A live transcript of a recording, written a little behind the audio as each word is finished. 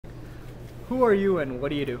who are you and what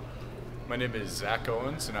do you do? My name is Zach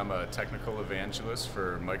Owens, and I'm a technical evangelist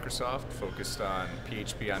for Microsoft, focused on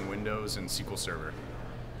PHP on Windows and SQL Server.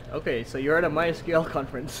 Okay, so you're at a MySQL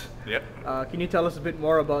conference. Yep. Can you tell us a bit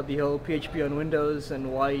more about the whole PHP on Windows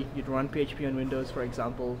and why you'd run PHP on Windows, for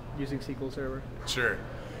example, using SQL Server? Sure.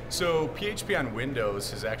 So PHP on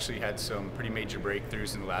Windows has actually had some pretty major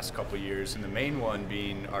breakthroughs in the last couple of years, and the main one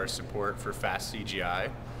being our support for fast CGI.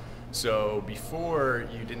 So before,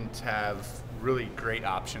 you didn't have really great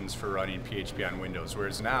options for running PHP on Windows,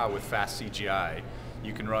 whereas now with fast CGI,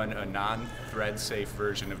 you can run a non-thread safe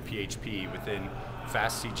version of PHP within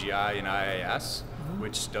fast CGI and IIS,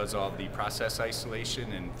 which does all the process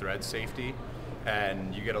isolation and thread safety,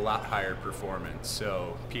 and you get a lot higher performance.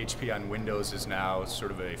 So PHP on Windows is now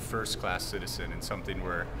sort of a first-class citizen and something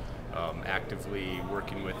we're actively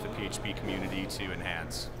working with the PHP community to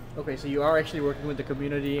enhance. Okay, so you are actually working with the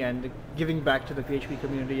community and giving back to the PHP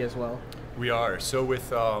community as well. We are. So with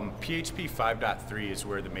PHP 5.3 is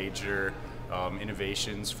where the major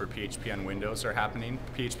innovations for PHP on Windows are happening.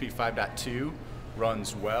 PHP 5.2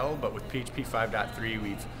 runs well, but with PHP 5.3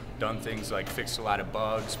 we've done things like fixed a lot of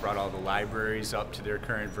bugs, brought all the libraries up to their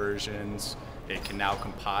current versions. It can now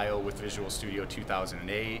compile with Visual Studio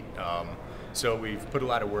 2008. So we've put a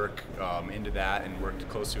lot of work into that and worked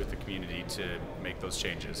closely with the community to make those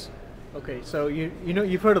changes. Okay, so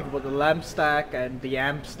you've heard of the LAMP stack and the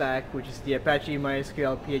AMP stack, which is the Apache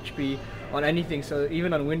MySQL PHP on anything. So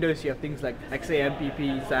even on Windows, you have things like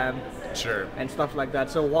XAMPP, XAMPP, Sure. and stuff like that.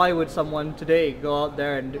 So why would someone today go out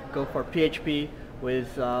there and go for PHP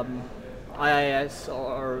with IIS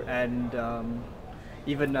and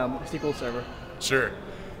even SQL Server? Sure.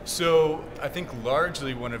 So I think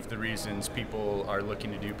largely one of the reasons people are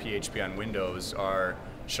looking to do PHP on Windows are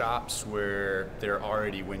shops where they're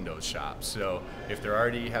already Windows shops. So if they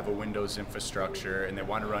already have a Windows infrastructure and they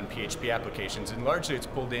want to run PHP applications, and largely it's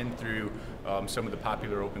pulled in through some of the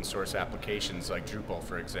popular open source applications like Drupal,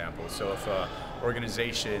 for example. So if an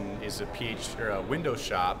organization is a Windows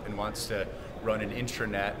shop and wants to run an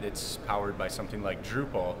intranet that's powered by something like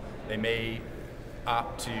Drupal, they may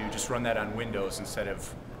opt to just run that on Windows instead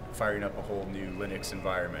of firing up a whole new Linux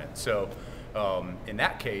environment. So in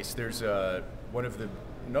that case, there's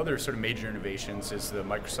another sort of major innovations is the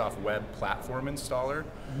Microsoft Web Platform Installer,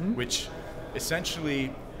 which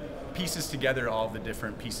essentially pieces together all the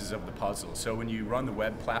different pieces of the puzzle. So when you run the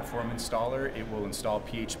Web Platform Installer, it will install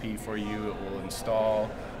PHP for you, it will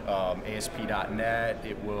install ASP.NET,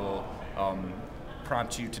 it will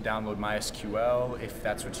prompt you to download MySQL if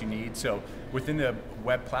that's what you need. So within the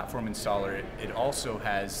Web Platform Installer, it also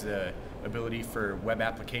has the ability for web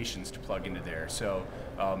applications to plug into there. So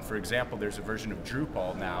for example, there's a version of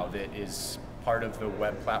Drupal now that is part of the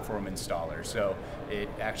Web Platform Installer. So it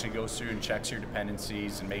actually goes through and checks your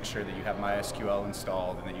dependencies and makes sure that you have MySQL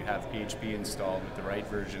installed and that you have PHP installed with the right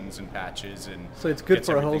versions and patches. And so it's good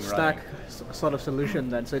for a whole stack sort of solution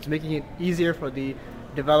then. So it's making it easier for the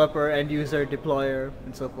developer, end user, deployer,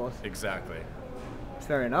 and so forth. Exactly.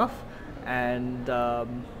 Fair enough. And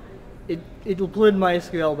it'll pull in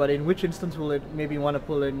MySQL, but in which instance will it maybe want to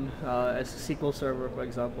pull in as SQL Server, for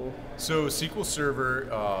example? So SQL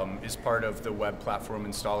Server is part of the Web Platform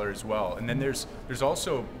Installer as well. And then there's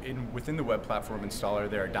also, within the Web Platform Installer,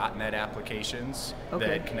 there are .NET applications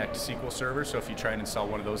that connect to SQL Server. So if you try and install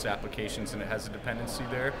one of those applications and it has a dependency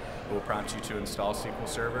there, it will prompt you to install SQL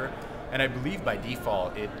Server. And I believe by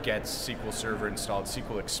default it gets SQL Server installed,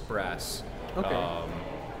 SQL Express,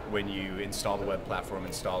 when you install the Web Platform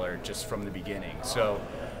Installer just from the beginning. So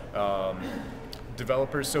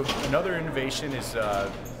developers, so another innovation is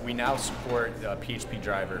we now support PHP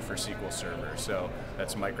driver for SQL Server. So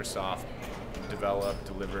that's Microsoft developed,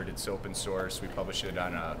 delivered, it's open source, we publish it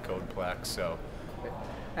on Codeplex. So.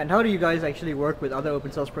 And how do you guys actually work with other open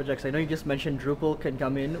source projects? I know you just mentioned Drupal can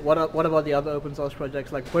come in. What about the other open source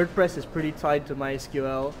projects? Like WordPress is pretty tied to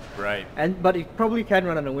MySQL. Right. But it probably can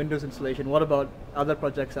run on a Windows installation. What about other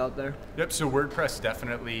projects out there? Yep, so WordPress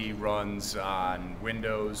definitely runs on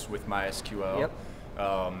Windows with MySQL.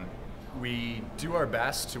 Yep. We do our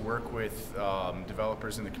best to work with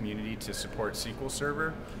developers in the community to support SQL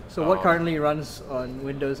Server. So what currently runs on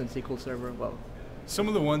Windows and SQL Server? Well, some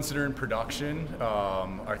of the ones that are in production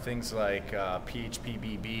are things like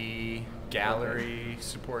PHP Gallery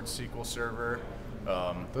supports SQL Server.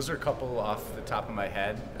 Those are a couple off the top of my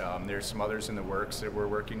head. There's some others in the works that we're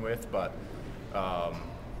working with, but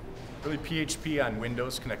really PHP on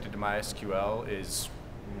Windows connected to MySQL is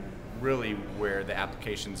really where the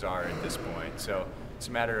applications are at this point. So it's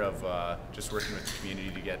a matter of just working with the community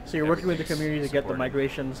to get. So you're working with the community to get the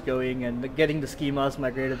migrations going and getting the schemas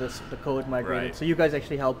migrated, the code migrated. Right. So you guys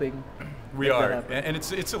actually helping We make that are, happen? and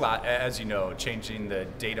it's a lot, as you know, changing the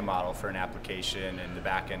data model for an application and the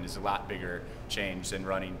back end is a lot bigger change than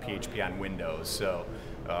running PHP on Windows. So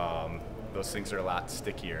those things are a lot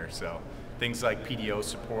stickier. So things like PDO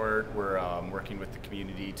support, we're working with the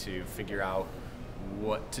community to figure out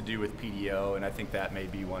what to do with PDO, and I think that may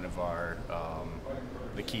be one of our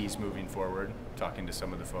the keys moving forward. Talking to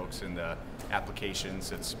some of the folks in the applications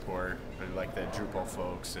that support, like the Drupal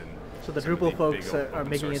folks, and So the some of Drupal big folks are open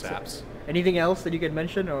making it. source apps. Anything else that you can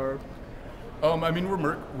mention, or? I mean,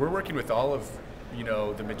 we're working with all of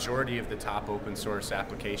the majority of the top open source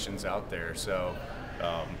applications out there. So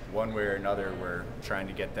one way or another, we're trying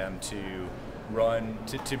to get them to run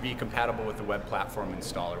to be compatible with the web platform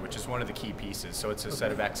installer, which is one of the key pieces. So it's a set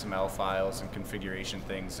of XML files and configuration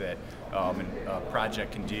things that a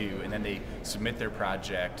project can do, and then they submit their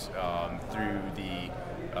project through the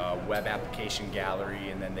web application gallery,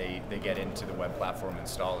 and then they get into the web platform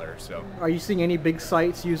installer. So Are you seeing any big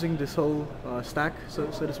sites using this whole stack, so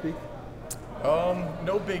to speak?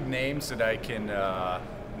 no big names that I can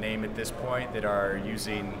name at this point that are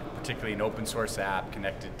using particularly an open source app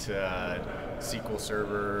connected to SQL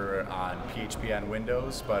Server on PHP on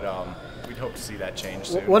Windows, but we'd hope to see that change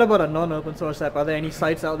soon. What about a non-open source app? Are there any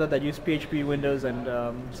sites out there that use PHP, Windows, and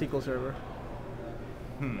SQL Server?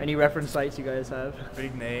 Any reference sites you guys have?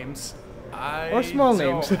 Big names? Or small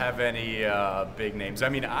don't names. have any big names. I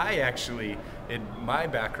mean, my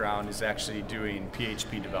background is actually doing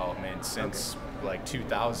PHP development since like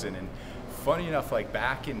 2000, and funny enough, like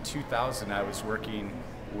back in 2000, I was working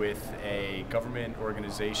with a government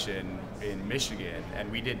organization in Michigan,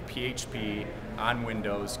 and we did PHP on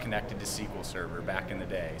Windows connected to SQL Server back in the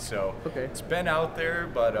day. So it's been out there,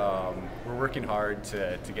 but we're working hard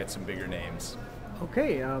to get some bigger names.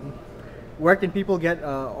 Okay, where can people get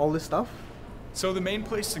all this stuff? So the main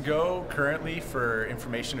place to go currently for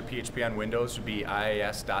information of PHP on Windows would be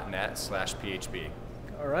ias.net/php.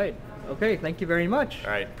 All right. Okay, thank you very much.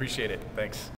 All right, appreciate it. Thanks.